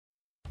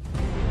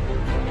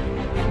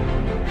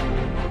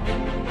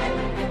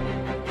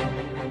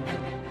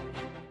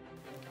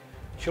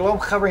Shalom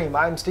Chaverim,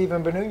 I'm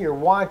Stephen Benu. You're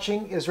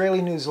watching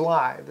Israeli News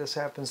Live. This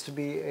happens to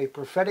be a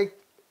prophetic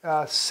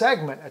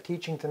segment, a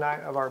teaching tonight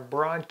of our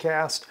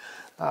broadcast.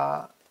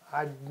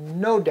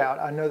 No doubt,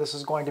 I know this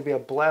is going to be a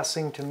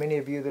blessing to many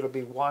of you that will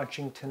be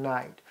watching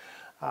tonight.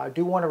 I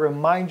do want to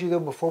remind you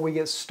though, before we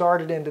get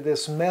started into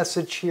this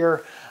message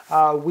here,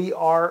 we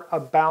are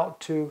about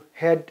to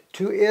head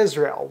to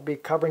Israel. We'll be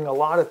covering a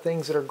lot of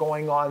things that are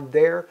going on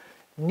there.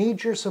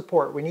 Need your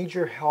support. We need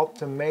your help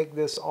to make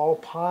this all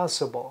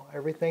possible.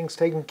 Everything's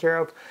taken care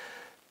of.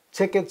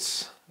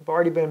 Tickets have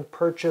already been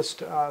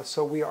purchased,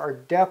 so we are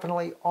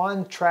definitely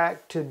on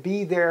track to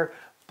be there,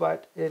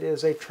 but it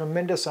is a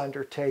tremendous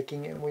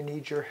undertaking and we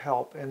need your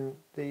help and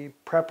the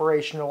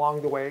preparation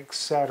along the way,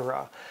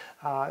 etc.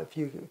 If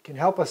you can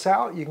help us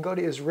out, you can go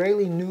to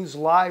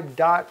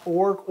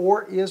israelinewslive.org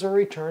or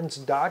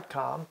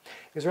israelreturns.com.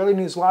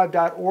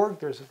 israelinewslive.org,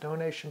 there's a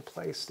donation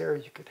place there.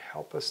 You could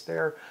help us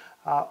there.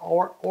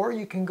 Or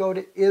you can go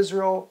to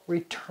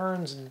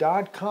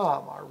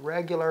israelreturns.com, our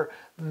regular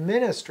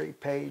ministry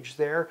page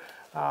there.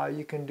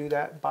 You can do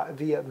that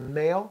via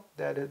mail.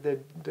 The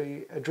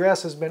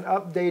address has been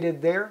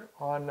updated there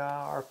on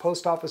our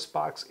post office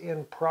box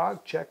in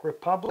Prague, Czech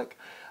Republic.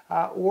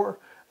 Or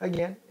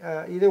again,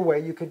 either way,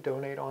 you could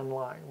donate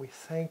online. We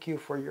thank you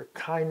for your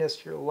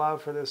kindness, your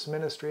love for this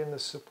ministry, and the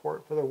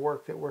support for the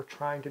work that we're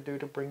trying to do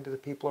to bring to the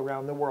people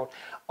around the world.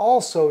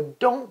 Also,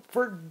 don't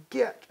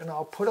forget, and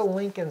I'll put a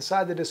link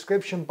inside the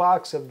description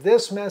box of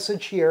this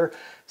message here,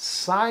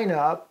 sign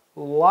up,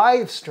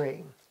 live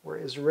stream. We're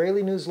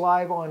Israeli News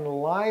Live on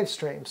live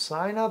stream.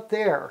 Sign up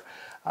there.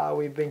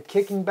 We've been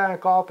kicking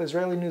back off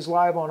Israeli News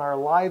Live on our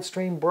live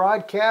stream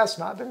broadcast.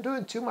 Not been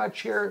doing too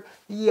much here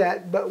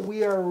yet, but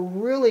we are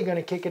really going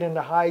to kick it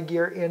into high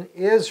gear in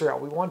Israel.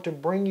 We want to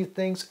bring you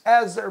things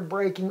as they're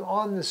breaking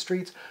on the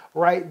streets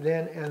right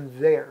then and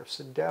there.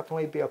 So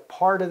definitely be a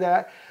part of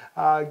that.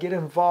 Get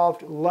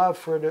involved.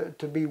 Love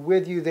to be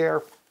with you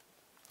there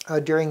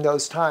during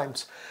those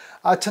times.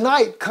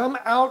 Tonight, come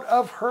out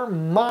of her,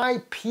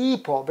 my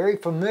people. Very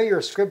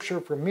familiar scripture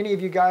for many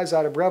of you guys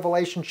out of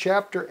Revelation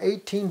chapter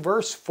 18,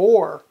 verse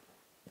 4.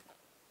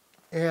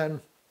 And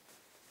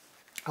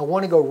I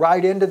want to go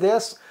right into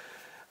this.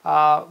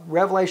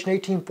 Revelation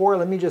 18:4,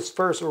 let me just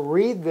first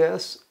read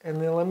this, and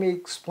then let me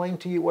explain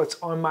to you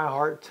what's on my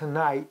heart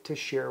tonight to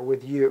share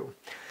with you.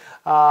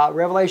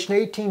 Revelation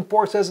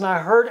 18:4 says, "And I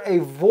heard a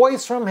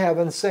voice from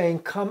heaven saying,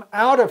 'Come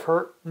out of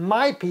her,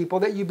 my people,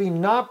 that you be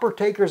not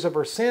partakers of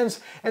her sins,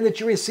 and that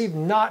you receive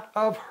not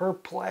of her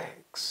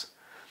plagues.'"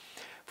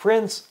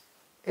 Friends,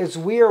 as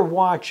we are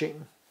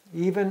watching,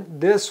 even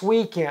this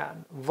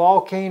weekend,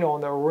 volcano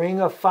in the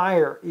Ring of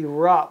Fire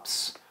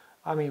erupts.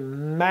 I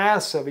mean,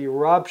 massive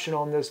eruption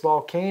on this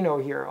volcano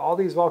here. All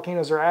these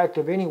volcanoes are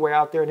active anyway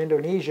out there in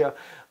Indonesia,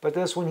 but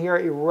this one here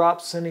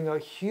erupts, sending a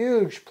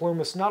huge plume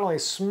of not only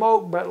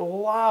smoke, but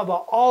lava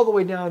all the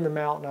way down the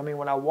mountain. I mean,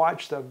 when I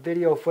watched the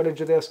video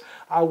footage of this,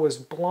 I was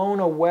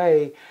blown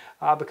away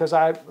because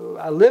I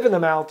live in the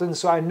mountains,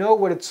 so I know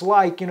what it's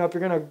like. You know, if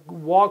you're going to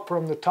walk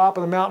from the top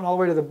of the mountain all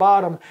the way to the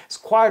bottom, it's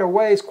quite a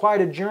ways,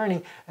 quite a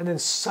journey. And then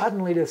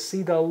suddenly to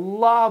see the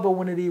lava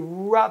when it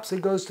erupts,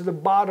 it goes to the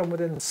bottom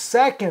within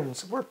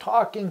seconds. We're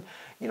talking,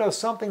 you know,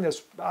 something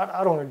that's,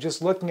 I don't know,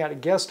 just looking at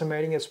it,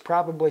 guesstimating, it's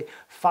probably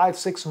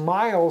 5-6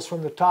 miles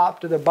from the top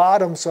to the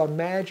bottom. So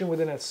imagine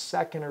within a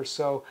second or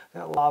so,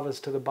 that lava's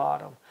to the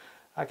bottom.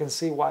 I can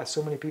see why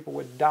so many people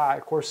would die.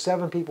 Of course,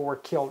 7 people were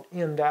killed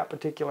in that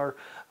particular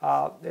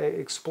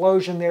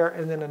explosion there.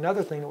 And then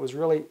another thing that was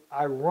really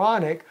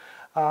ironic,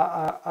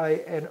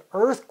 an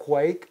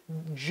earthquake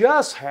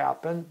just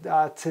happened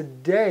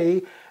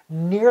today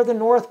near the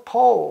North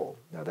Pole.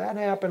 Now that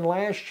happened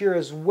last year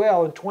as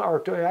well,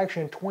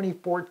 actually in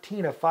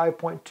 2014, a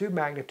 5.2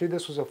 magnitude.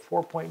 This was a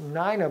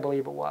 4.9, I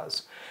believe it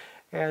was.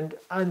 And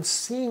I'm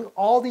seeing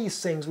all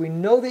these things. We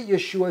know that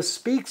Yeshua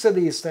speaks of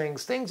these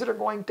things that are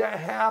going to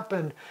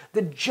happen,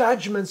 the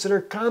judgments that are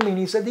coming.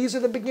 He said, these are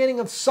the beginning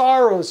of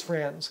sorrows,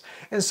 friends.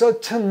 And so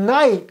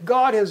tonight,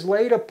 God has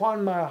laid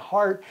upon my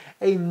heart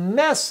a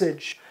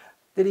message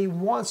that He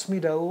wants me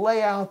to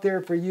lay out there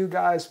for you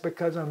guys,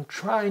 because I'm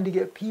trying to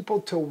get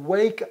people to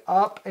wake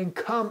up and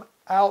come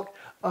out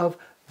of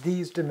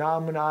these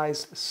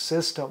denominations,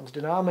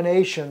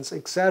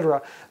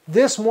 etc.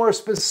 This more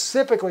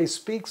specifically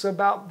speaks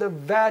about the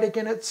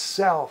Vatican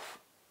itself.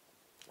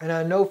 And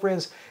I know,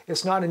 friends,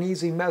 it's not an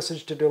easy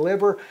message to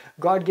deliver.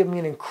 God gave me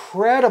an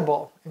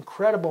incredible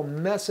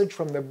message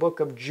from the book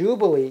of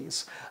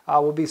Jubilees.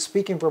 We'll be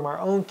speaking from our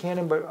own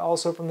canon, but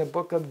also from the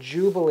book of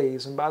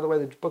Jubilees. And by the way,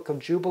 the book of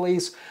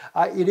Jubilees,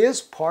 it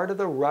is part of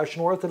the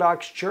Russian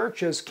Orthodox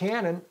Church's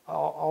canon,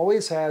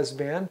 always has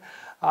been.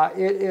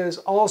 It is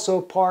also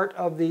part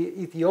of the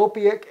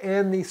Ethiopic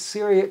and the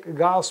Syriac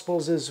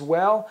Gospels as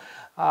well.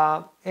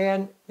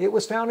 And it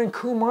was found in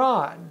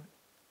Qumran.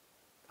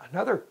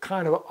 Another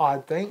kind of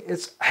odd thing,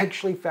 it's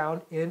actually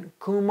found in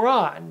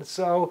Qumran.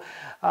 So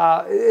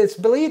it's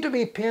believed to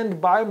be penned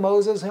by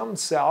Moses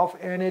himself,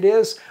 and it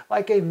is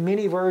like a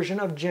mini version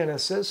of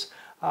Genesis.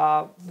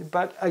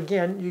 But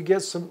again, you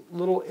get some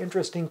little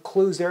interesting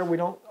clues there we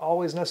don't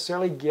always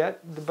necessarily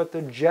get, but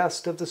the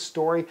gist of the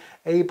story,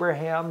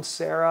 Abraham,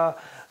 Sarah,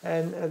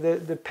 and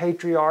the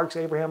patriarchs,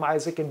 Abraham,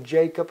 Isaac, and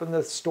Jacob, and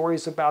the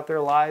stories about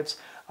their lives,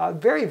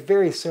 very,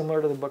 very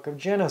similar to the book of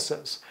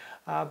Genesis.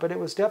 But it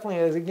was definitely,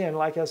 again,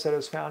 like I said, it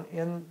was found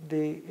in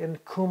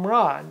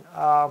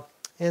Qumran,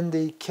 in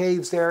the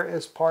caves there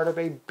as part of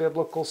a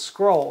biblical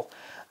scroll.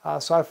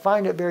 So I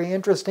find it very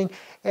interesting.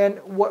 And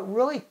what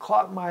really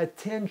caught my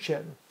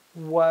attention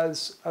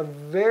was a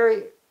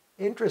very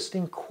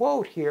interesting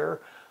quote here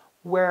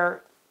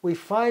where we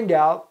find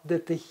out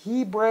that the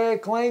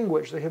Hebraic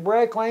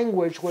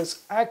language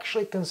was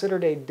actually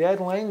considered a dead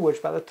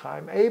language by the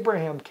time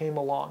Abraham came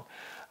along.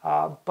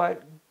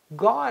 But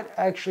God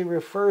actually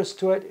refers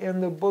to it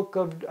in the book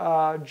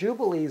of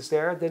Jubilees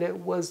there, that it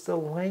was the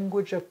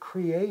language of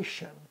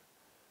creation.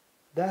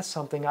 That's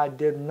something I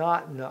did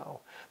not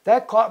know.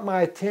 That caught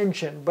my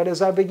attention. But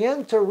as I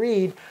began to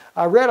read,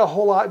 I read a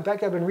whole lot. In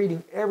fact, I've been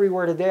reading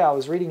everywhere today. I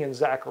was reading in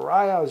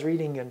Zechariah. I was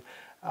reading in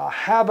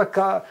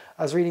Habakkuk.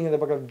 I was reading in the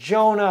book of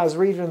Jonah. I was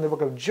reading in the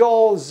book of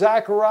Joel,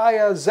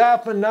 Zechariah,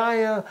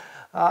 Zephaniah.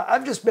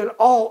 I've just been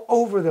all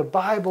over the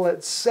Bible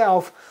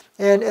itself.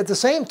 And at the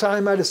same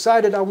time, I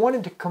decided I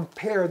wanted to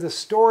compare the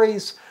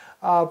stories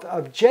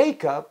of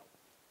Jacob,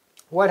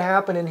 what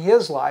happened in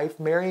his life,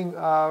 marrying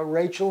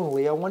Rachel and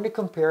Leah. I wanted to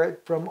compare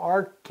it from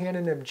our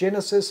canon of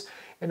Genesis,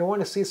 and I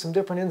wanted to see some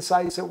different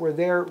insights that were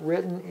there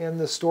written in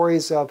the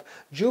stories of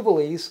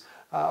Jubilees.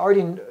 I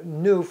already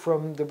knew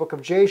from the book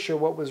of Jasher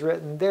what was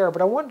written there,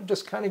 but I wanted to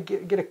just kind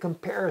of get a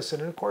comparison.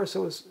 And of course, it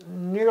was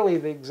nearly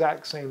the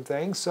exact same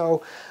thing.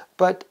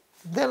 But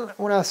then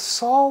when I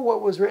saw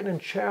what was written in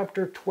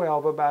chapter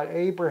 12 about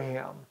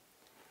Abraham,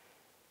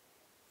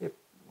 it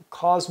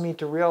caused me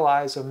to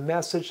realize a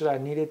message that I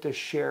needed to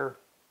share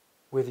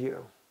with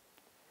you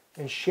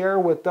and share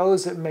with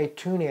those that may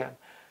tune in.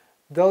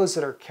 Those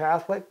that are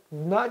Catholic,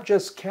 not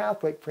just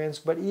Catholic friends,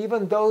 but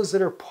even those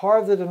that are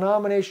part of the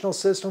denominational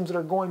systems that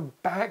are going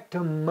back to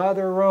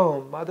Mother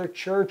Rome, Mother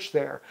Church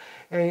there.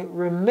 And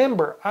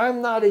remember,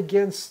 I'm not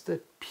against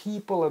the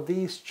people of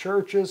these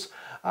churches.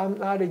 I'm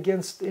not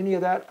against any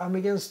of that. I'm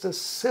against the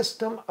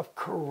system of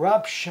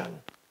corruption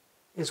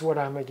is what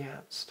I'm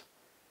against.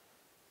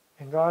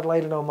 And God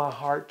laid it on my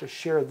heart to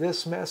share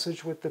this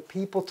message with the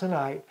people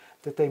tonight,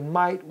 that they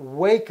might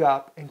wake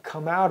up and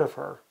come out of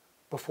her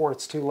before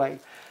it's too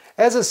late.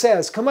 As it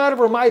says, come out of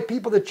her, my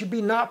people, that you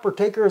be not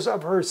partakers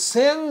of her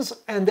sins,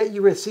 and that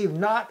you receive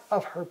not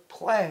of her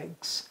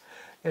plagues.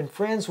 And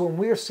friends, when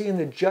we're seeing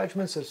the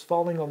judgments that's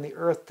falling on the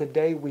earth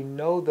today, we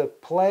know the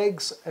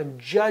plagues and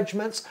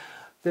judgments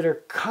that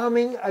are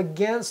coming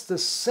against the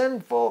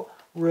sinful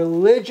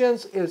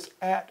religions is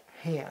at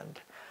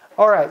hand.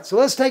 All right, so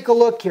let's take a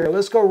look here.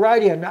 Let's go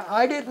right in. Now,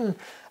 I'd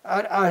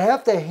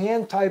have to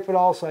hand type it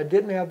all, so I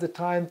didn't have the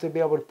time to be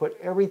able to put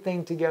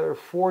everything together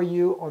for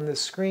you on the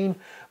screen.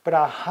 But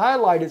I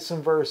highlighted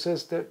some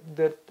verses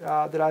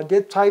that I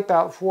did type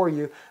out for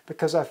you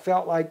because I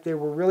felt like they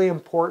were really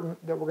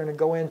important that we're going to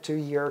go into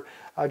here.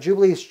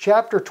 Jubilees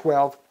chapter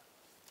 12.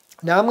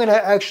 Now I'm going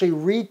to actually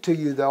read to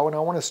you though, and I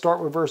want to start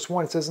with verse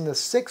 1. It says, in the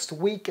 6th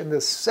week, in the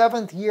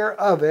 7th year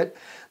of it,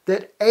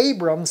 that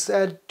Abram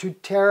said to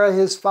Terah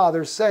his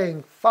father,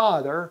 saying,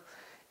 Father,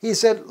 he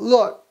said,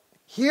 look,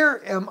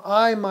 here am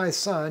I, my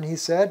son, he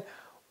said,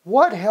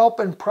 what help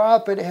and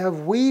profit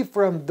have we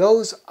from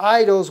those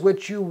idols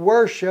which you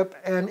worship,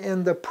 and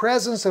in the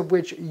presence of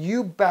which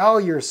you bow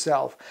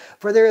yourself?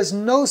 For there is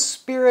no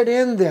spirit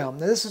in them.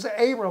 Now, this is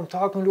Abram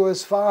talking to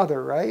his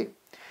father, right?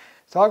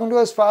 Talking to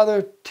his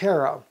father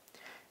Terah.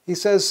 He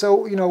says,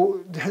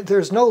 so,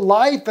 there's no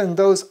life in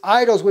those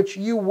idols which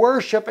you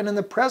worship, and in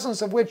the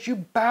presence of which you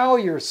bow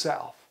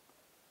yourself.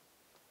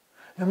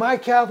 And my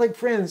Catholic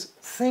friends,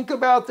 think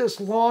about this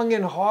long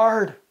and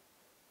hard.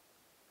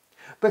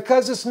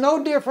 Because it's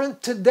no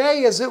different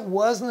today as it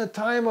was in the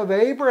time of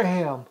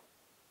Abraham.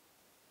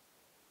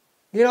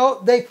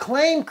 They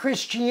claim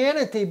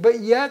Christianity, but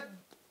yet,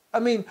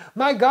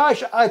 my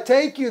gosh, I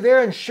take you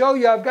there and show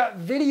you, I've got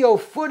video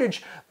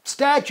footage,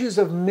 statues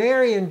of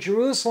Mary in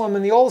Jerusalem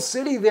and the old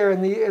city there,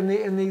 and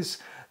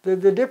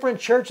the different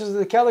churches that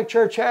the Catholic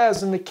Church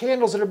has, and the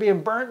candles that are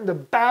being burnt, and the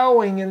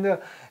bowing, and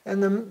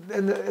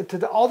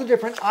all the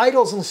different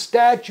idols and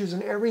statues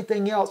and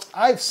everything else.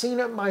 I've seen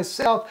it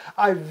myself.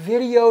 I've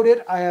videoed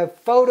it. I have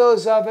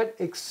photos of it,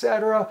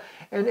 etc.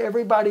 And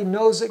everybody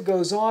knows it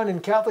goes on in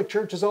Catholic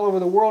churches all over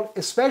the world,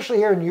 especially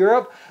here in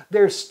Europe.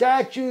 There's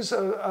statues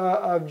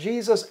of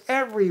Jesus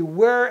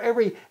everywhere.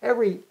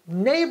 Every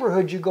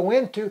neighborhood you go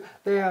into,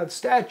 they have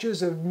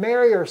statues of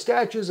Mary or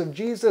statues of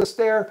Jesus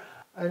there,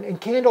 and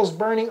candles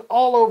burning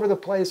all over the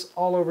place,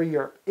 all over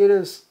Europe. It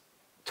is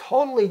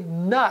totally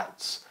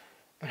nuts.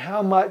 and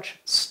how much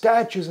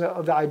statues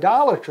of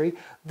idolatry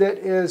that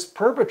is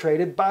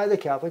perpetrated by the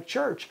Catholic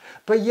Church.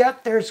 But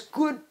yet there's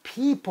good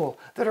people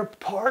that are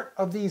part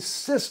of these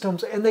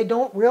systems, and they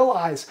don't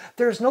realize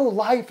there's no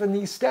life in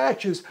these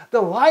statues.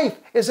 The life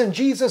is in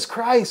Jesus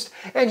Christ,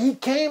 and He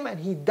came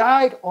and He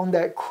died on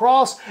that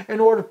cross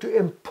in order to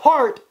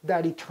impart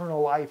that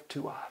eternal life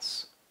to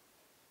us.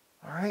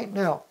 All right,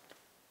 now,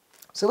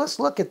 so let's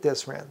look at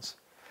this, friends.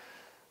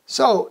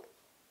 So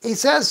He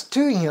says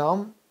to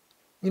him,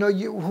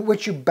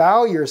 which you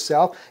bow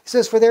yourself. He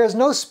says, for there is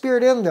no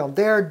spirit in them.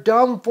 They are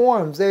dumb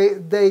forms.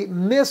 They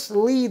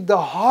mislead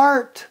the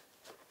heart.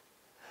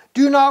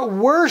 Do not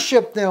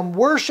worship them.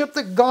 Worship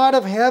the God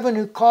of heaven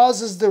who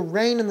causes the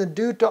rain and the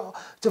dew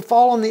to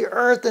fall on the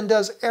earth and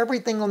does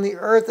everything on the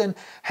earth and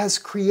has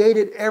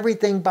created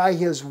everything by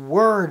His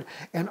word.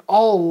 And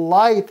all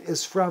life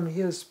is from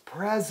His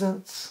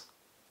presence.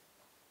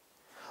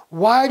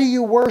 Why do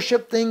you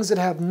worship things that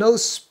have no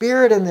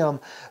spirit in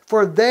them?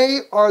 For they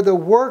are the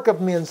work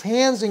of men's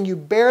hands, and you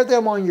bear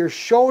them on your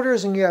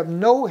shoulders, and you have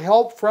no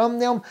help from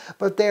them,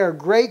 but they are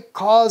great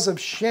cause of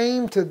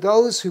shame to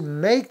those who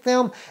make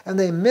them, and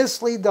they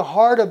mislead the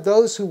heart of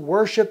those who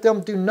worship them.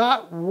 Do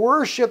not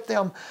worship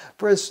them,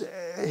 for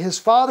his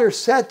father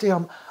said to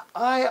him,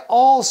 I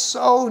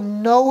also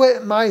know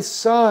it, my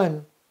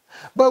son.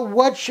 But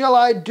what shall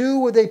I do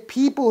with a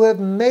people who have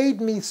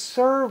made me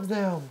serve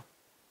them?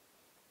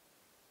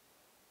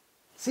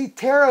 See,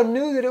 Terah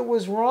knew that it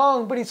was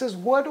wrong, but he says,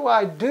 what do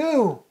I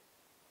do?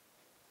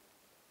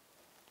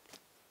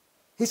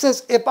 He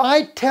says, if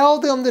I tell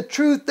them the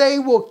truth, they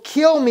will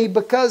kill me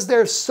because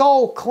their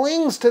soul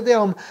clings to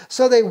them,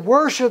 so they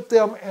worship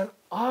them and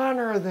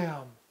honor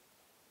them.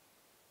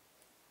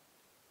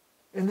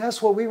 And that's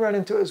what we run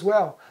into as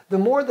well. The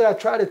more that I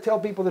try to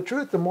tell people the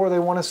truth, the more they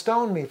want to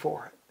stone me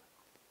for it.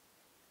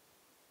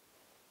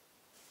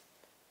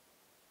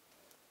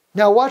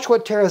 Now watch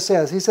what Terah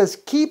says. He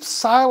says, keep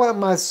silent,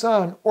 my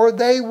son, or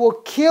they will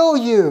kill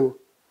you.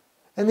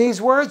 And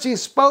these words he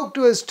spoke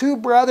to his two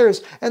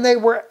brothers, and they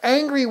were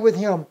angry with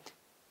him,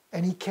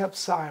 and he kept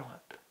silent.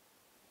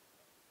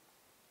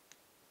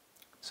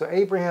 So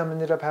Abraham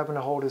ended up having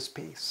to hold his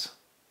peace.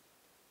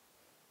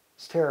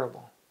 It's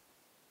terrible.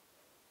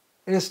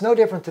 And it's no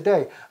different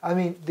today. I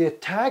mean, the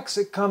attacks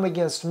that come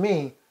against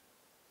me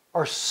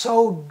are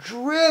so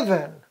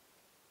driven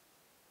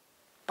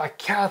by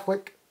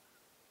Catholic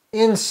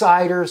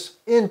insiders,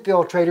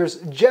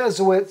 infiltrators,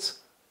 Jesuits,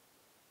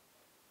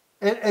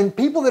 and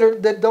people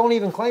that don't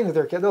even claim that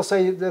they're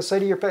Catholic. They'll say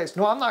to your face,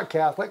 no, I'm not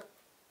Catholic.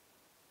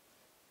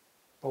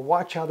 But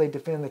watch how they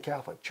defend the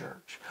Catholic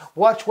Church.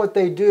 Watch what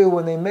they do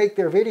when they make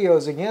their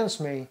videos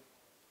against me.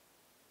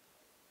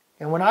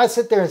 And when I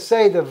sit there and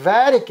say the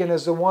Vatican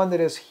is the one that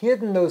has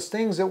hidden those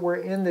things that were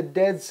in the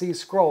Dead Sea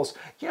Scrolls,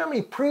 you know how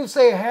many proofs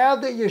they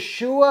have that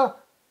Yeshua,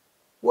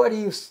 what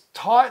He's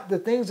taught, the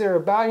things that are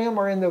about Him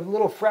are in the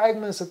little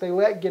fragments that they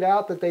let get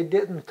out that they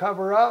didn't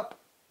cover up?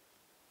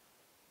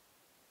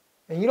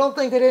 And you don't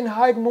think they didn't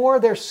hide more?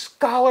 There's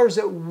scholars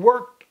that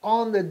worked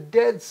on the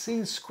Dead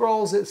Sea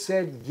Scrolls that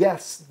said,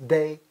 yes,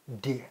 they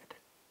did.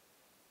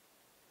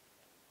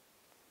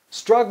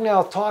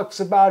 Strugnow talks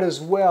about as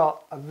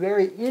well a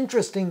very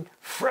interesting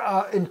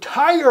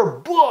entire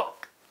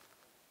book.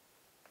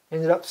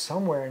 Ended up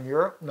somewhere in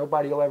Europe.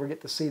 Nobody will ever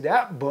get to see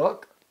that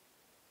book.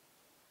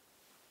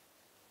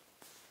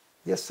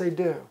 Yes, they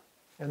do.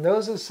 And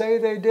those that say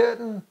they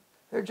didn't,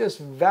 they're just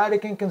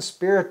Vatican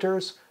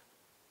conspirators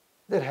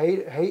that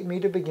hate me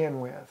to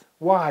begin with.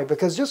 Why?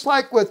 Because just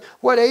like with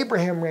what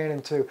Abraham ran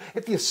into,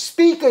 if you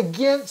speak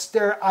against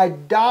their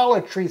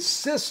idolatry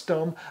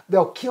system,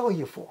 they'll kill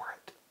you for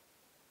it.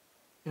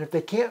 And if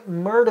they can't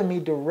murder me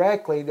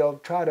directly, they'll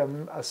try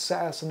to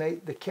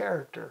assassinate the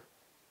character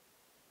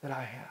that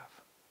I have.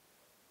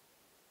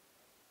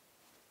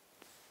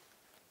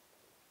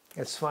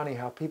 It's funny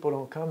how people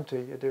don't come to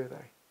you, do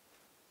they?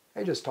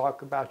 They just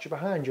talk about you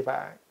behind your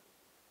back.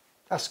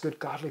 That's good,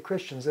 godly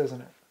Christians,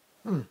 isn't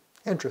it?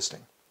 Interesting.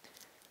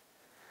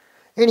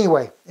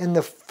 Anyway, in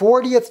the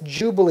 40th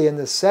Jubilee, in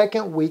the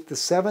second week, the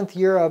 7th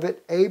year of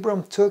it,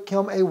 Abram took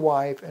him a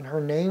wife, and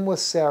her name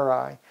was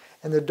Sarai,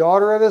 and the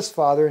daughter of his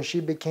father, and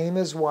she became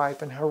his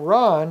wife. And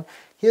Haran,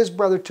 his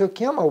brother, took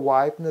him a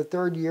wife in the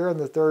 3rd year, in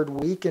the 3rd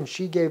week, and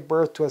she gave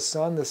birth to a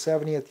son the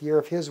 70th year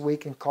of his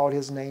week, and called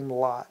his name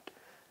Lot.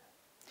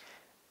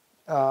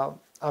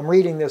 I'm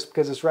reading this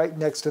because it's right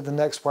next to the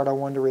next part I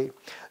wanted to read.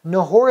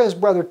 Nahor, his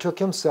brother, took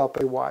himself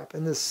a wife.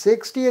 In the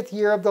 60th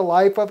year of the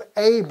life of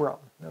Abram,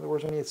 in other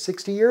words, when he was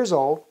 60 years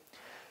old,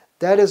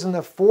 that is in the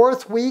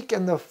 4th week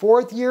and the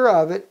 4th year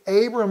of it,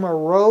 Abram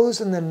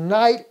arose in the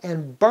night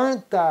and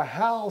burnt the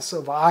house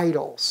of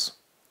idols.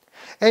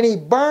 And he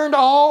burned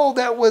all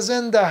that was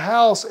in the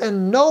house,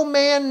 and no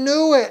man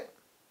knew it.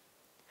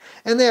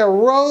 And they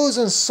arose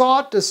and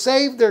sought to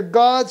save their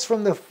gods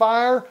from the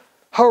fire.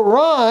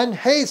 Haran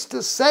hasted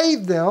to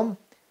save them,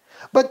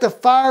 but the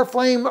fire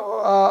flamed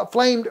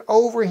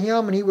over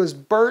him, and he was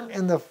burnt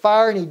in the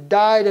fire, and he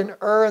died in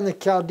Ur in the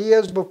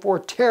Chaldees before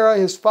Terah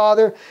his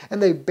father, and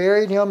they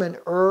buried him in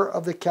Ur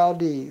of the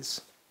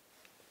Chaldees.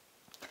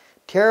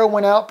 Terah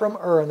went out from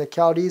Ur in the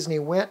Chaldees, and he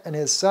went and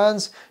his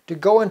sons to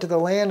go into the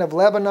land of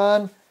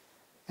Lebanon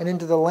and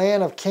into the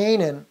land of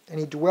Canaan. And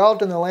he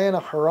dwelt in the land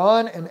of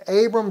Haran, and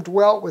Abram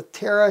dwelt with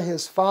Terah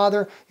his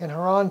father in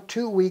Haran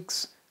 2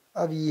 weeks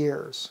of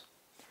years.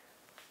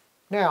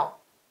 Now,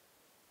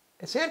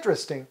 it's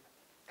interesting.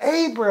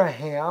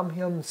 Abraham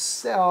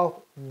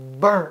himself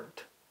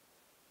burnt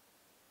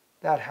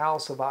that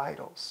house of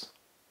idols.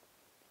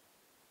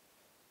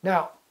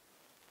 Now,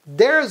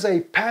 there's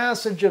a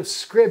passage of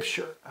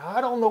Scripture.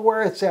 I don't know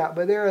where it's at,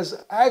 but there is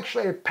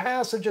actually a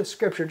passage of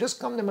Scripture, just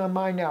come to my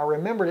mind now,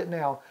 remembered it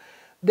now,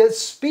 that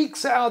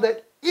speaks out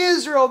that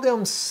Israel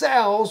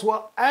themselves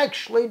will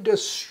actually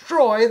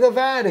destroy the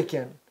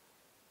Vatican.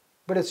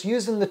 But it's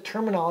using the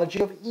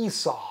terminology of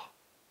Esau.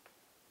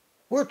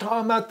 We're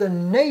talking about the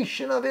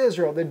nation of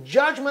Israel, the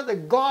judgment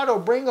that God will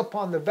bring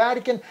upon the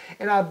Vatican,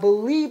 and I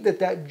believe that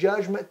that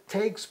judgment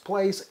takes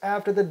place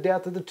after the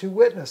death of the 2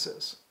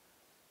 witnesses.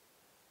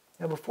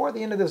 Now, before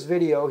the end of this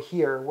video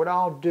here, what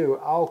I'll do,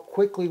 I'll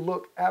quickly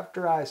look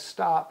after I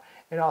stop,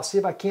 and I'll see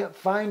if I can't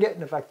find it,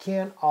 and if I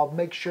can, I'll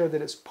make sure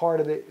that it's part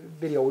of the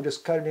video. We'll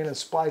just cut it in and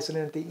splice it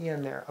in at the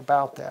end there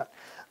about that.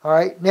 All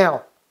right,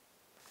 now,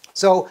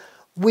 so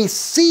we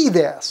see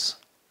this.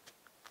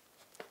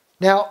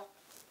 Now,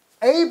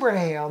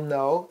 Abraham,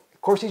 though,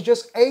 of course, he's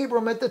just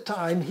Abram at the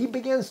time, he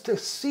begins to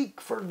seek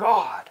for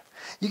God.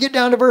 You get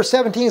down to verse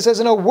 17, it says,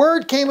 and a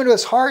word came into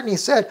his heart, and he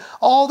said,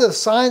 all the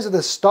signs of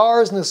the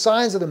stars and the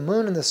signs of the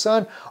moon and the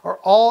sun are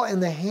all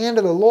in the hand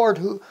of the Lord.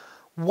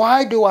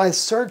 Why do I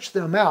search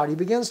them out? He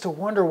begins to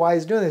wonder why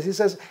he's doing this. He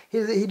says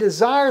he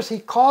desires, he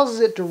causes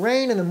it to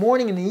rain in the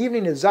morning and the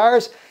evening,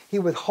 desires, he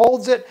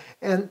withholds it,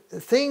 and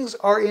things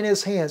are in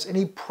his hands. And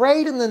he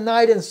prayed in the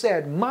night and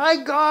said, my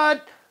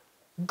God,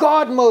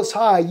 God Most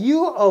High,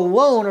 you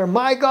alone are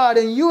my God,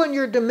 and you and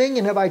your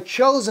dominion have I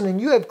chosen,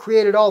 and you have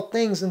created all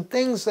things, and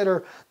things that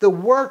are the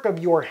work of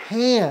your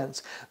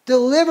hands.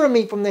 Deliver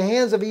me from the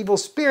hands of evil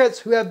spirits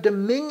who have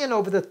dominion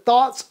over the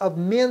thoughts of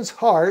men's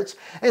hearts,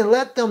 and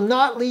let them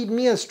not lead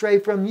me astray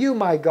from you,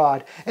 my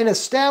God, and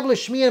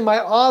establish me and my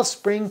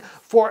offspring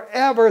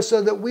forever,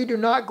 so that we do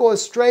not go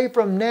astray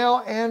from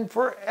now and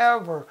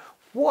forever.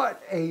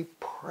 What a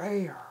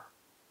prayer.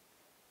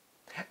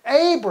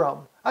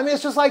 Abram, I mean,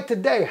 it's just like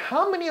today.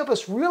 How many of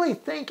us really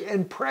think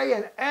and pray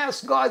and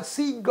ask God,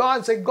 seek God,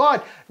 and say,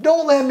 God,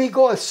 don't let me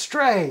go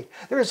astray.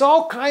 There's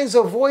all kinds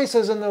of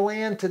voices in the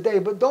land today,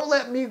 but don't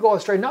let me go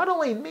astray. Not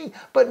only me,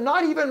 but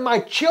not even my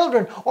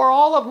children or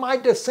all of my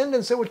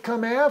descendants that would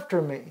come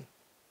after me.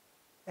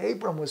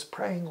 Abram was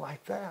praying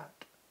like that.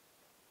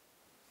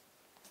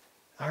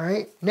 All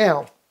right,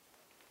 now,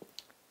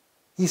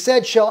 he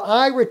said, shall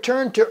I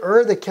return to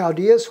Ur the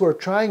Chaldeans who are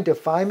trying to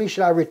find me?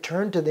 Should I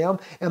return to them?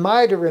 Am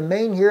I to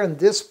remain here in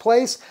this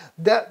place?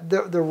 That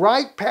the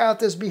right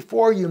path is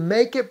before you.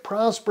 Make it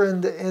prosper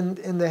in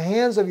the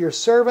hands of your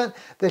servant,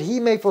 that he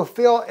may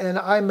fulfill, and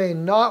I may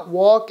not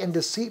walk in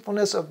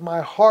deceitfulness of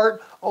my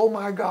heart. Oh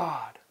my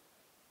God.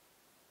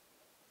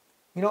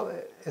 You know,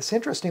 it's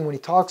interesting when he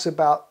talks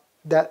about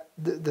that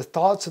the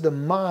thoughts of the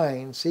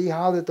mind. See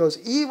how that those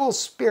evil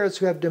spirits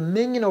who have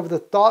dominion over the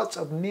thoughts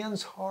of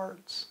men's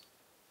hearts.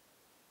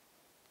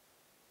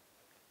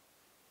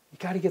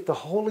 Got to get the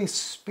Holy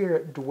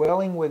Spirit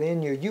dwelling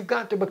within you. You've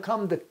got to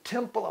become the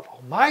temple of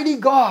Almighty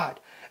God,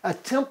 a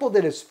temple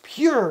that is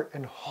pure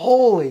and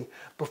holy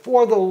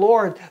before the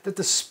Lord, that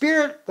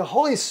the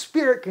Holy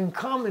Spirit can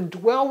come and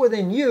dwell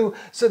within you,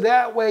 so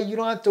that way you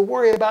don't have to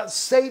worry about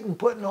Satan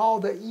putting all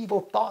the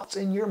evil thoughts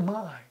in your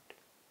mind.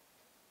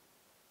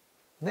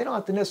 And they don't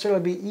have to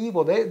necessarily be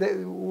evil.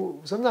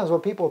 Sometimes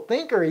what people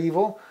think are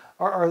evil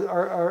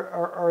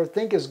or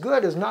think is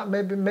good is not,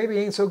 maybe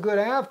ain't so good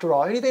after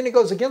all. Anything that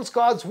goes against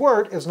God's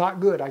word is not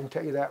good. I can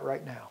tell you that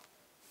right now.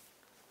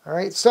 All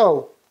right,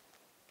 so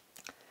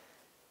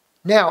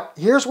now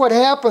here's what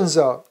happens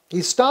though.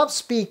 He stopped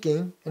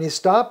speaking and he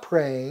stopped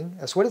praying.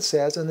 That's what it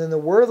says. And then the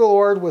word of the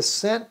Lord was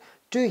sent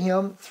to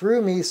him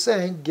through me,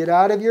 saying, get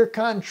out of your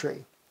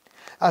country.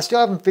 I still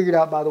haven't figured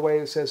out, by the way,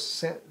 it says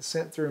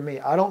sent through me.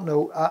 I don't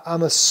know.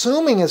 I'm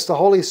assuming it's the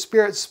Holy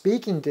Spirit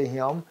speaking to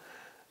him,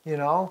 you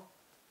know,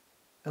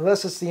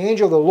 unless it's the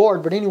angel of the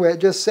Lord. But anyway, it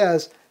just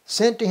says,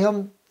 sent to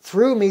him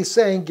through me,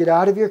 saying, get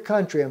out of your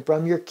country and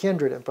from your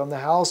kindred and from the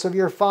house of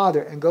your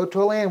father, and go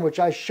to a land which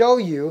I show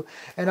you,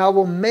 and I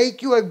will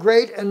make you a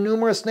great and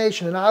numerous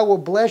nation, and I will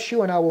bless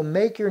you, and I will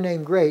make your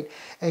name great,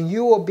 and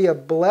you will be a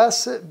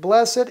blessed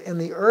in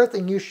the earth,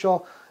 and you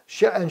shall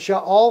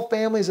all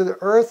families of the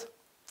earth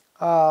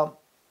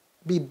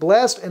be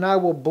blessed, and I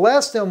will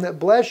bless them that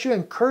bless you,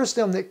 and curse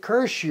them that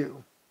curse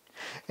you.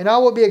 And I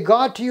will be a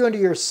God to you, and to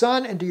your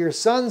son, and to your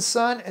son's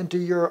son, and to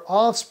your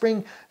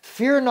offspring.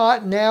 Fear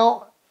not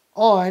now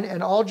on,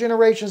 and all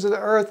generations of the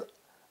earth,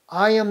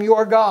 I am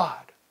your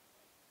God.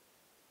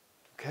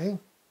 Okay?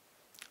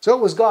 So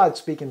it was God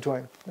speaking to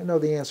him. I know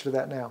the answer to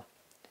that now.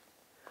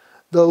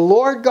 The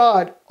Lord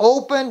God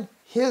opened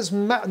his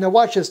mouth. Now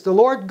watch this. The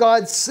Lord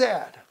God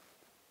said,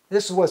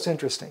 this is what's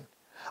interesting,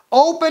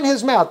 Open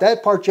his mouth.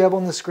 That part you have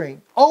on the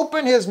screen.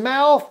 Open his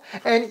mouth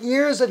and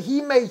ears that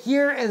he may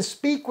hear and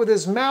speak with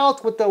his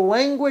mouth with the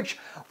language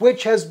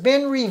which has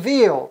been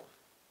revealed.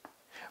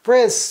 For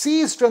it has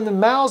ceased from the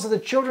mouths of the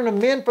children of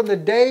men from the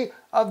day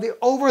of the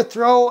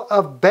overthrow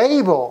of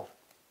Babel.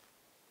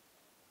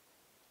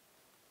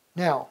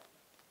 Now,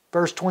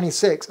 verse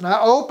 26. And I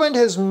opened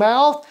his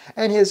mouth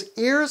and his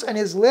ears and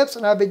his lips,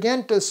 and I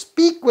began to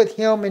speak with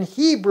him in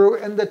Hebrew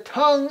in the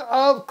tongue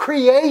of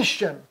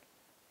creation.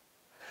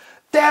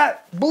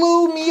 That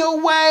blew me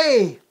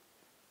away.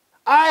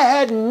 I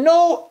had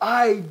no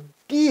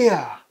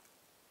idea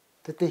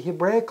that the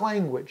Hebraic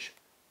language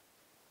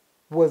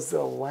was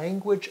the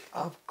language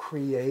of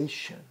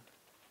creation.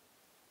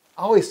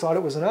 I always thought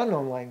it was an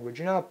unknown language.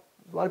 You know,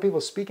 a lot of people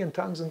speak in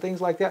tongues and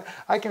things like that.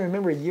 I can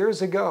remember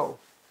years ago,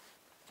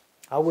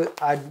 I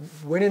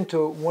went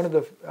into one of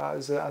the, I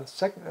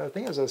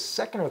think it was a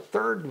second or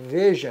third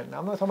vision.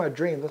 I'm not talking about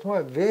dreams, I'm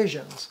talking about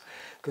visions.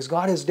 Because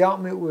God has dealt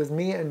with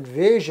me in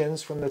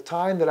visions from the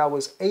time that I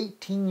was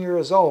 18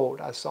 years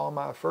old. I saw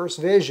my first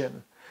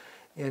vision.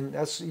 And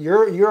that's,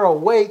 you're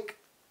awake,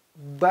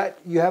 but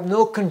you have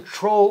no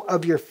control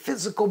of your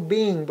physical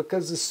being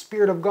because the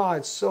Spirit of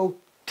God so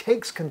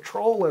takes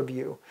control of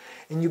you.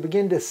 And you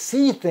begin to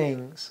see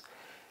things.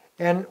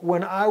 And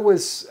when I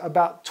was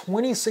about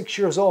 26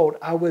 years old,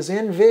 I was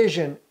in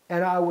vision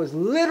and I was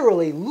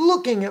literally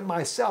looking at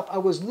myself.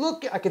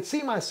 I could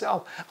see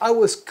myself. I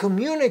was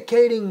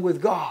communicating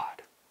with God.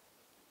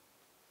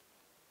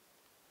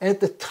 And at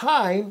the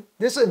time,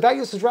 this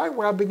is right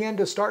where I began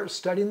to start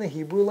studying the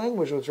Hebrew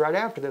language. It was right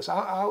after this.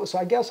 So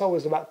I guess I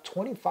was about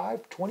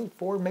 25,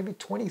 24, maybe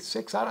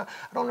 26. I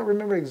don't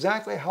remember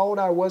exactly how old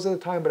I was at the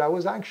time, but I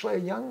was actually a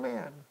young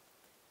man.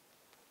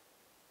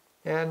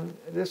 And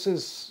this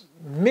is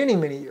many,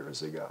 many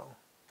years ago,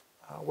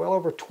 well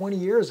over 20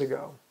 years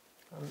ago.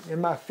 I'm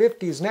in my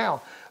 50s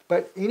now.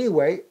 But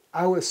anyway,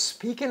 I was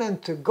speaking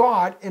unto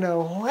God in a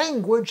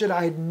language that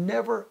I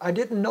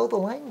didn't know the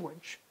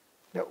language.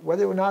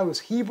 Whether or not it was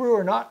Hebrew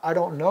or not, I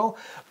don't know.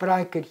 But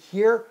I could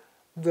hear,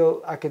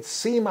 I could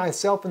see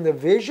myself in the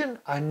vision.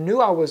 I knew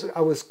I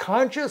was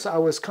conscious,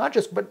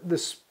 but the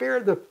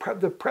Spirit,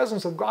 the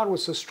presence of God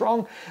was so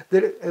strong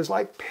that it was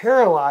like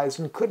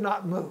paralyzed and could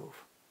not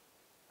move.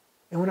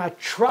 And when I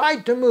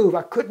tried to move,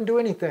 I couldn't do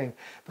anything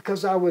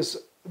because I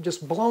was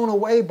just blown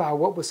away by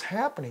what was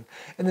happening.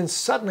 And then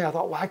suddenly I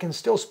thought, well, I can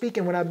still speak.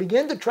 And when I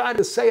began to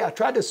I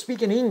tried to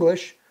speak in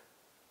English,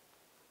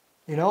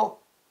 you know,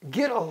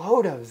 get a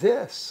load of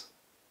this.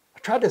 I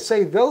tried to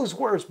say those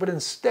words, but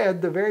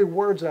instead, the very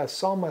words that I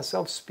saw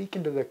myself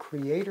speaking to the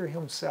Creator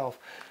Himself,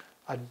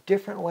 a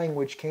different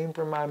language came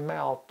from my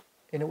mouth,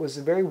 and it was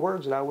the very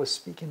words that I was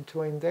speaking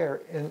to Him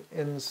there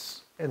in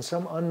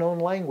some unknown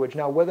language.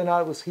 Now, whether or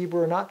not it was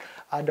Hebrew or not,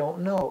 I don't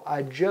know.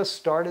 I just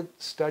started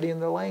studying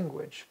the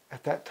language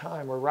at that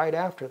time, or right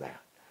after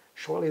that,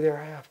 shortly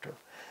thereafter.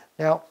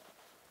 Now,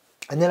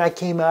 and then I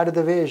came out of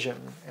the vision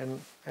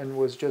and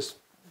was just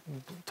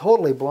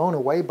totally blown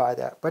away by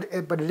that. But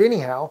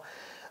anyhow,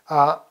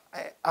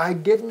 I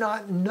did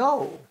not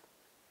know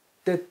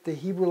that the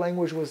Hebrew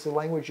language was the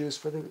language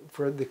used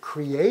for the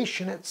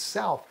creation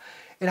itself.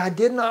 And I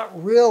did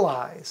not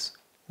realize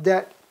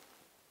that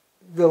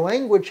the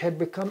language had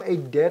become a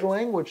dead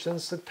language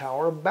since the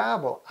Tower of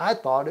Babel. I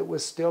thought it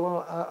was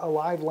still a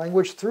live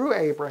language through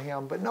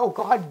Abraham, but no,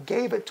 God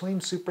gave it to him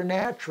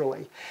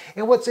supernaturally.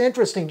 And what's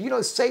interesting, do you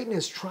know Satan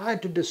has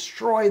tried to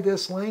destroy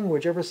this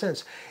language ever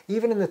since?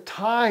 Even in the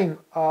time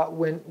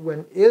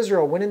when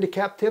Israel went into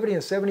captivity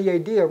in 70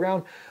 AD,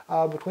 around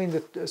between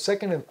the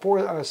second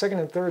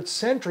and third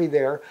century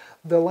there,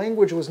 the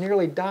language was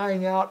nearly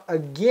dying out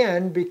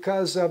again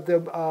because of the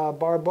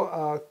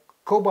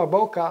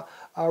Kobarboka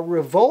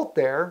revolt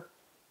there.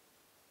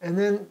 And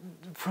then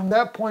from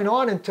that point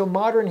on until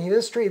modern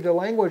history, the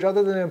language,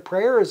 other than in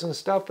prayers and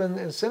stuff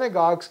in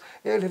synagogues,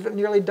 it had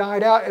nearly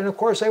died out. And of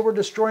course, they were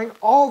destroying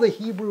all the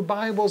Hebrew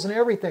Bibles and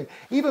everything.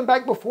 Even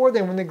back before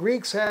then, when the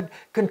Greeks had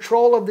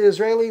control of the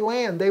Israeli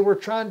land, they were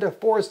trying to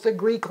force the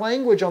Greek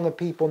language on the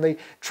people. And they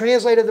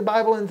translated the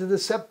Bible into the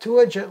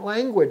Septuagint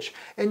language.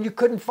 And you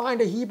couldn't find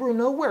a Hebrew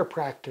nowhere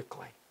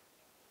practically.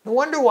 No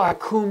wonder why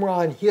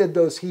Qumran hid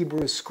those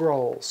Hebrew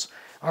scrolls.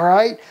 All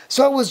right?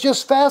 So it was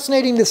just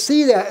fascinating to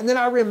see that. And then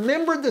I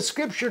remembered the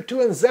scripture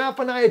too in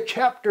Zephaniah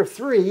chapter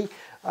 3.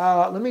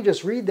 Let me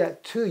just read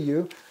that to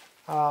you.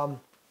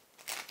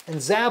 In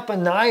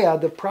Zephaniah,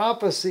 the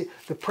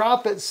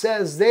prophet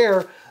says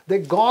there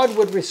that God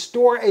would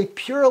restore a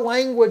pure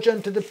language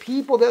unto the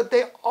people, that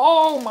they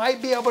all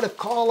might be able to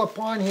call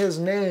upon His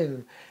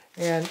name.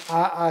 And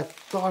I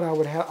thought I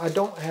would have, I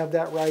don't have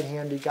that right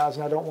handy, guys,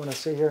 and I don't want to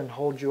sit here and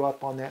hold you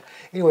up on that.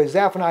 Anyway,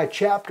 Zephaniah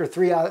chapter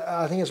 3,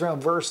 I think it's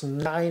around verse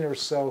 9 or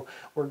so,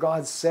 where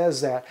God says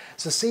that.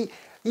 So see,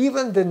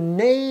 even the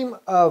name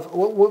of,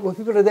 what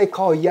people today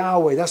call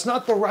Yahweh, that's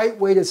not the right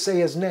way to say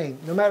His name.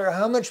 No matter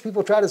how much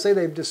people try to say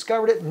they've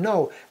discovered it,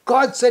 no.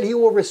 God said He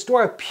will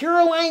restore a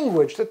pure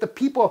language that the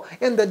people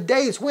in the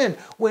days when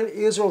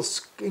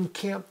Israel's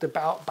encamped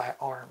about by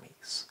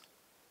armies.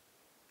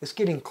 It's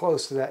getting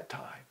close to that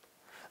time.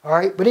 All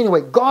right, but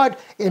anyway, God,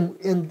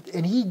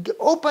 and he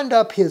opened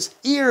up his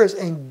ears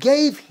and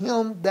gave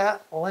him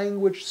that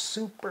language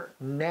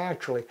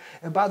supernaturally.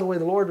 And by the way,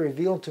 the Lord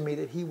revealed to me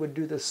that he would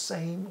do the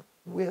same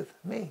with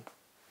me.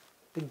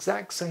 The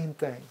exact same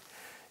thing.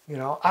 You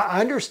know,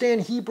 I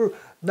understand Hebrew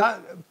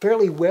not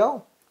fairly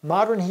well.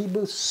 Modern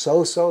Hebrew,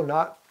 so-so,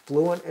 not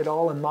fluent at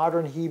all in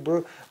modern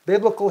Hebrew.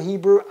 Biblical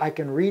Hebrew, I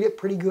can read it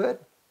pretty good.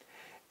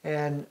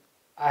 And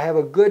I have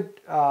a good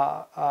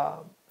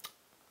how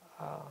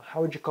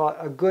would you call it,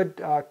 a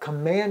good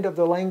command of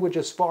the language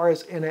as far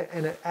as in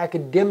an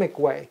academic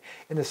way,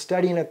 in the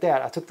studying of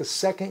that. I took the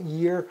second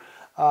year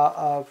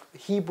of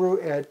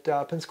Hebrew at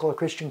Pensacola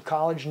Christian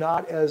College,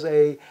 not as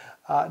a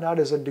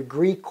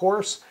degree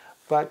course,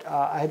 but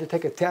I had to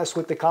take a test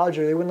with the college,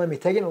 or they wouldn't let me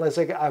take it unless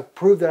I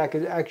proved that I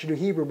could actually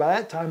do Hebrew. By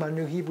that time, I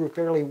knew Hebrew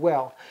fairly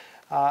well.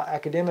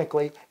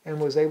 Academically, and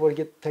was able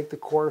to take the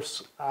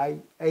course. I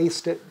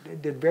aced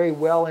it, did very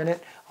well in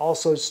it.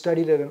 Also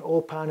studied at an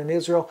Ulpan in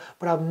Israel,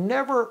 but I've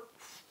never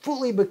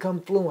fully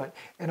become fluent.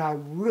 And I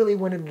really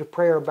went into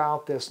prayer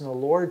about this, and the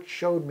Lord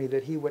showed me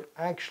that he would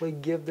actually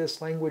give this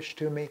language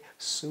to me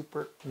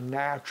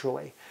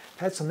supernaturally.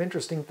 Had some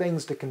interesting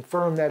things to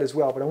confirm that as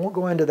well, but I won't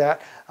go into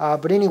that.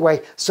 But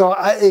anyway, so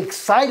it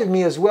excited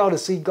me as well to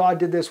see God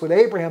did this with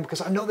Abraham,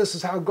 because I know this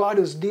is how God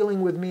is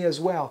dealing with me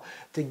as well,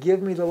 to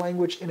give me the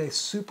language in a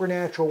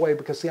supernatural way.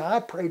 Because see, I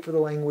prayed for the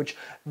language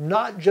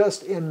not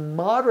just in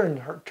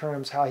modern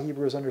terms how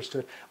Hebrew is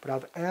understood, but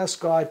I've asked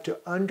God to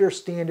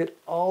understand it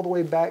all the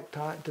way back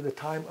to the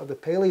time of the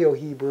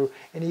Paleo-Hebrew,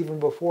 and even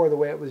before, the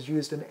way it was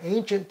used in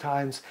ancient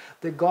times,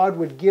 that God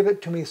would give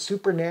it to me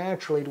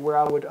supernaturally to where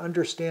I would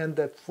understand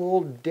the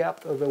full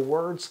depth of the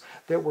words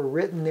that were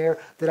written there,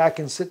 that I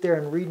can sit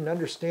there and read and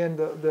understand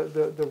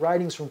the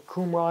writings from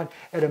Qumran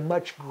at a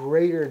much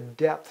greater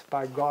depth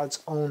by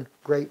God's own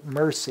great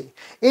mercy.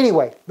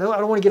 Anyway, no, I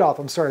don't want to get off.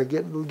 I'm sorry,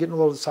 getting a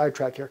little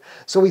sidetracked here.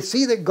 So we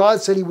see that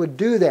God said he would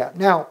do that.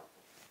 Now,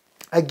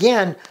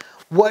 again,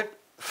 what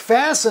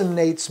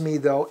fascinates me,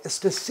 though, is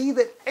to see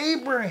that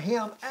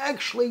Abraham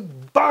actually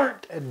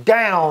burnt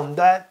down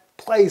that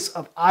place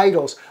of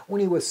idols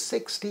when he was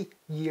 60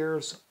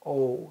 years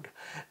old.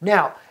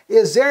 Now,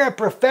 is there a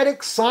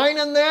prophetic sign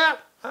in that?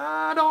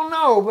 I don't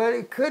know, but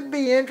it could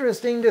be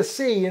interesting to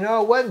see. You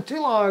know, it wasn't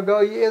too long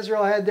ago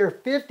Israel had their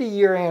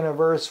 50-year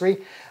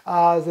anniversary.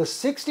 The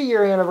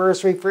 60-year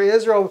anniversary for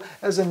Israel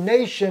as a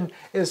nation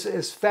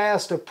is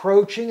fast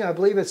approaching. I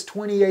believe it's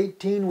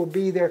 2018 will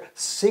be their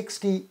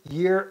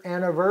 60-year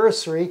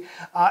anniversary.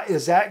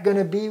 Is that going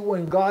to be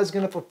when God's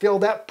going to fulfill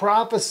that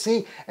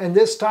prophecy? And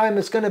this time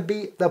it's going to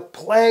be the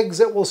plagues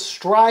that will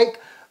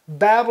strike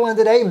Babylon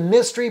today,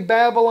 Mystery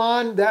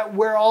Babylon, that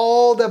where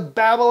all the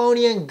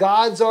Babylonian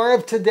gods are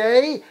of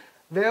today?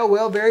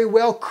 Well, very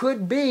well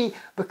could be,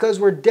 because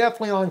we're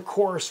definitely on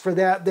course for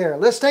that there.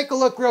 Let's take a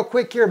look real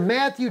quick here.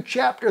 Matthew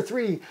chapter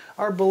 3,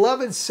 our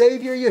beloved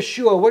Savior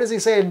Yeshua. What does he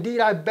say?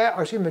 Indeed,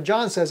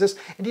 John says this,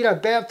 indeed I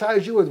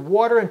baptize you with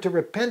water unto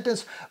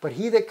repentance, but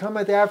he that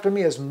cometh after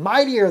me is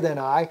mightier than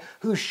I,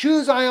 whose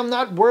shoes I am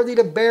not worthy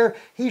to bear.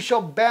 He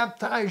shall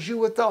baptize you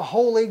with the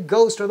Holy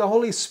Ghost, or the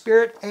Holy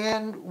Spirit,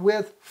 and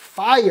with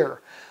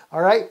fire.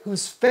 All right,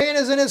 whose fan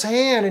is in his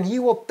hand, and he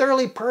will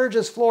thoroughly purge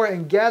his floor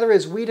and gather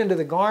his wheat into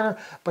the garner,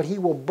 but he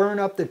will burn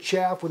up the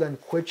chaff with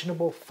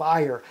unquenchable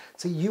fire.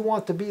 See, you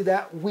want to be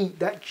that wheat.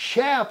 That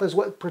chaff is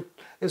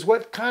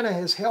what kind of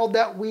has held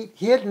that wheat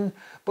hidden,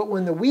 but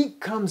when the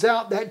wheat comes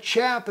out, that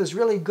chaff is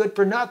really good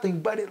for nothing,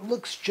 but it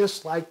looks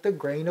just like the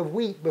grain of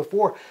wheat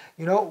before.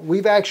 You know,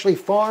 we've actually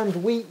farmed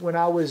wheat when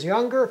I was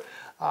younger.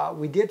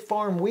 We did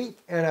farm wheat,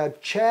 and a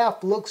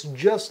chaff looks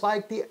just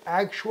like the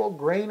actual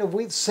grain of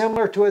wheat.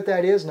 Similar to it,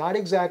 that is. Not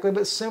exactly,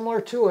 but similar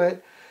to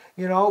it.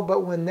 You know, but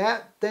when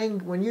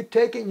you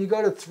take it and you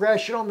go to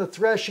thresh it on the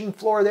threshing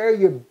floor there,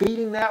 you're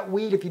beating that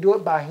wheat. If you do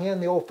it by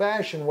hand the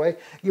old-fashioned way,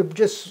 you're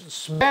just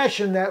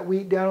smashing that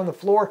wheat down on the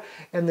floor,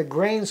 and the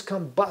grains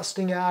come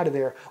busting out of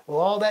there. Well,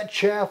 all that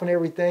chaff and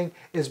everything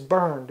is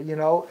burned, you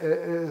know,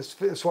 as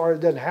far as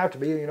it doesn't have to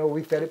be. You know,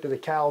 we fed it to the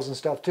cows and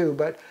stuff too,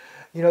 but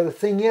you know, the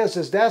thing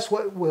is that's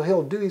what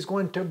he'll do. He's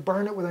going to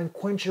burn it with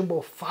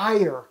unquenchable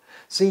fire.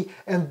 See,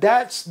 and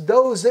that's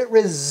those that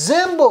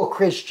resemble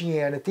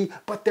Christianity,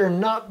 but they're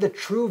not the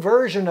true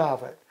version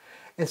of it.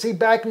 And see,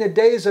 back in the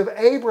days of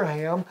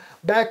Abraham,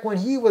 back when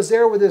he was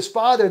there with his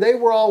father, they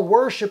were all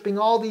worshiping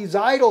all these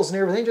idols and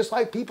everything, just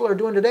like people are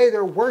doing today.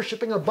 They're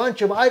worshiping a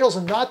bunch of idols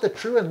and not the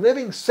true and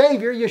living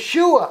Savior,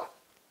 Yeshua.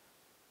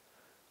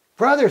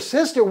 Brother,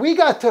 sister, we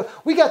got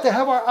to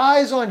have our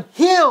eyes on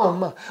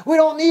Him. We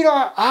don't need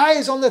our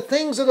eyes on the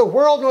things of the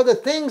world, nor the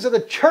things of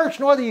the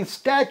church, nor these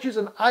statues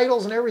and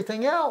idols and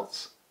everything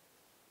else.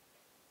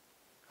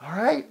 All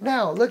right,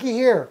 now, looky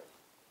here.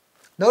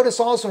 Notice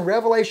also in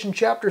Revelation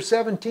chapter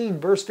 17,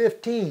 verse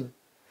 15.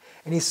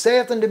 And he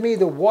saith unto me,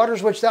 the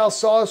waters which thou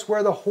sawest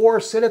where the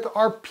whore sitteth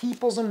are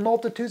peoples and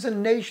multitudes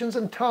and nations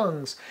and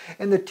tongues.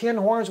 And the 10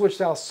 horns which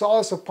thou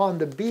sawest upon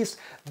the beast,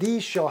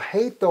 these shall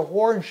hate the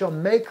whore, and shall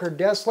make her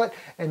desolate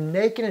and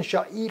naked, and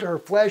shall eat her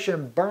flesh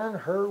and burn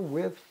her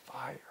with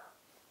fire.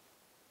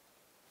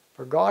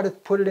 For God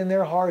hath put it in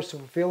their hearts to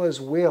fulfill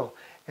His will,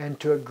 and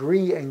to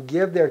agree and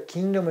give their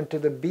kingdom unto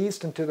the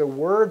beast, until the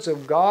words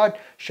of God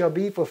shall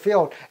be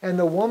fulfilled. And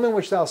the woman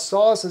which thou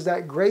sawest is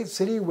that great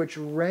city which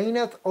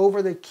reigneth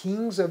over the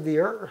kings of the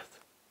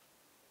earth.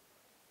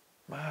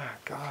 My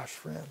gosh,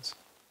 friends.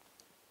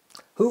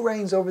 Who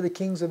reigns over the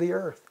kings of the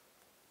earth?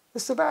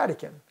 It's the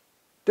Vatican.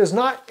 Does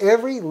not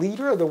every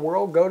leader of the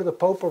world go to the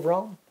Pope of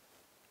Rome?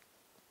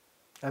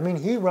 I mean,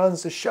 he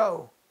runs the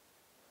show.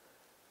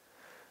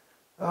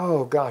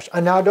 Oh gosh.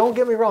 And now don't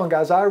get me wrong,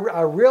 guys. I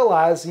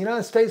realize the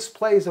United States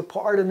plays a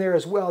part in there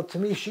as well. To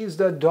me, she's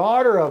the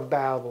daughter of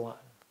Babylon.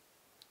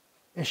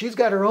 And she's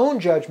got her own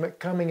judgment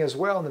coming as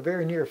well in the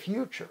very near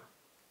future.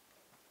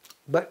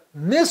 But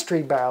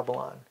Mystery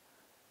Babylon,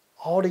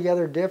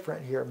 altogether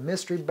different here.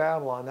 Mystery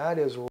Babylon, that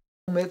is Rome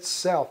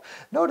itself.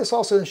 Notice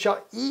also, and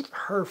shall eat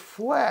her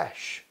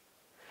flesh.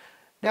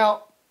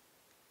 Now,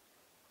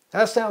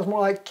 that sounds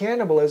more like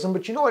cannibalism,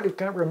 but you know what it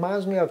kind of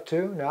reminds me of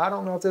too? Now, I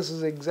don't know if this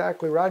is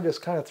exactly right. I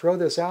just kind of throw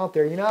this out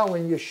there. You know,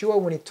 when Yeshua,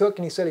 when he took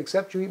and he said,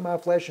 except you eat my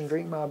flesh and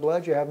drink my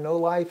blood, you have no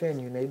life in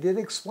you. And they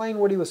didn't explain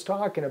what he was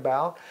talking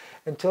about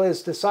until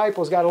his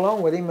disciples got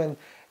along with him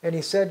and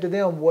he said to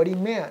them what he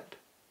meant.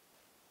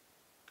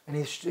 And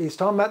he's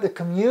talking about the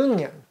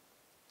communion.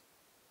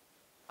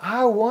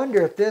 I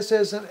wonder if this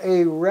isn't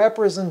a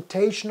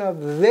representation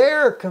of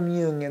their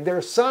communion,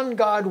 their sun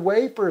god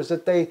wafers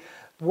that they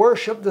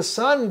worship the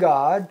sun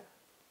god.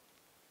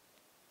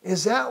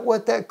 Is that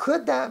what that,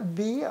 could that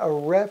be a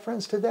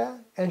reference to that?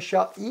 And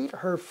shall eat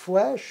her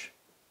flesh?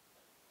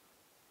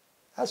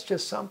 That's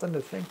just something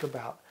to think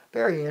about.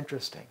 Very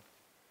interesting.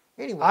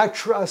 Anyway, I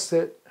trust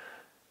that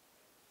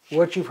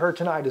what you've heard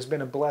tonight has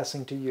been a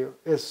blessing to you.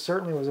 It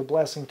certainly was a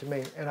blessing to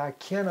me. And I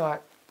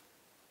cannot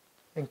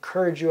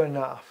encourage you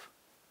enough.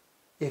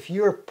 If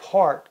you're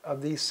part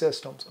of these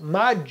systems,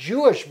 my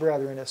Jewish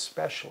brethren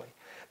especially,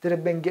 that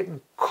have been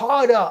getting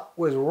caught up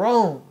with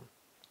Rome.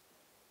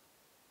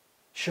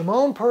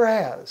 Shimon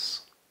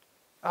Peres,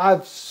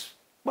 I've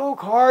spoke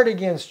hard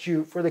against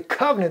you for the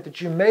covenant that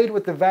you made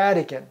with the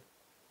Vatican.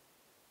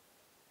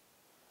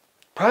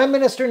 Prime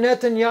Minister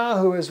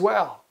Netanyahu as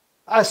well.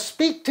 I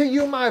speak to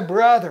you, my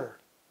brother.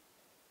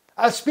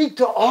 I speak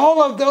to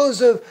all of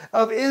those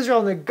of Israel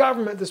and the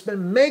government that's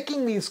been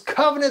making these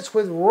covenants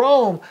with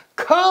Rome.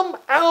 Come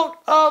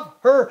out of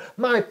her,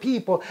 my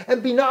people,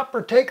 and be not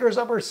partakers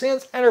of her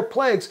sins and her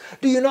plagues.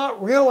 Do you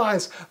not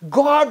realize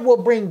God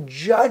will bring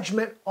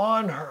judgment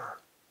on her?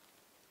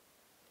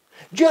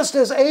 Just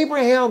as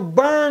Abraham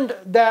burned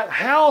that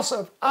house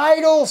of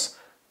idols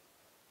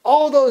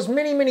all those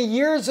many, many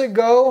years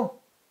ago,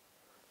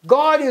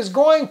 God is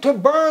going to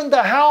burn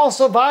the house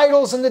of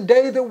idols in the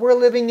day that we're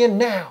living in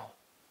now.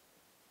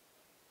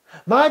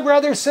 My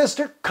brother,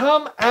 sister,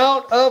 come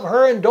out of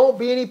her and don't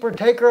be any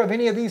partaker of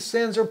any of these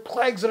sins or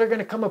plagues that are going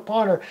to come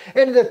upon her.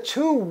 And the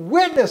two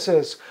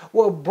witnesses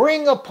will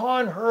bring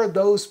upon her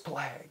those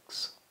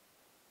plagues.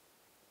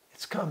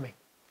 It's coming.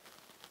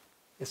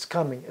 It's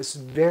coming. It's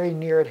very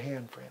near at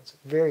hand, friends.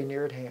 Very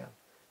near at hand.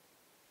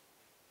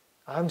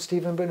 I'm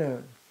Stephen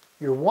Ben-Nun.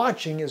 You're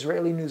watching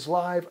Israeli News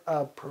Live,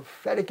 a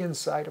prophetic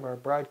insight of our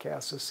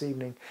broadcast this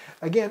evening.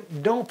 Again,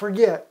 don't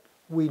forget,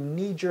 we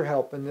need your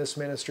help in this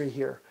ministry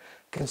here.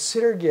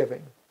 Consider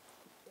giving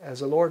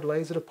as the Lord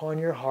lays it upon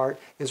your heart.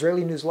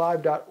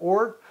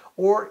 IsraeliNewsLive.org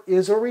or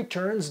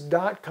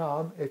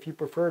IsraelReturns.com. If you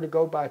prefer to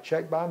go by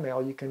check by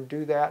mail, you can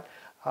do that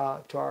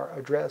to our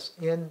address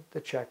in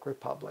the Czech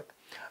Republic.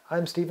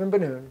 I'm Stephen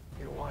Ben-Nun.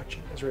 You're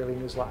watching Israeli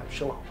News Live.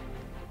 Shalom.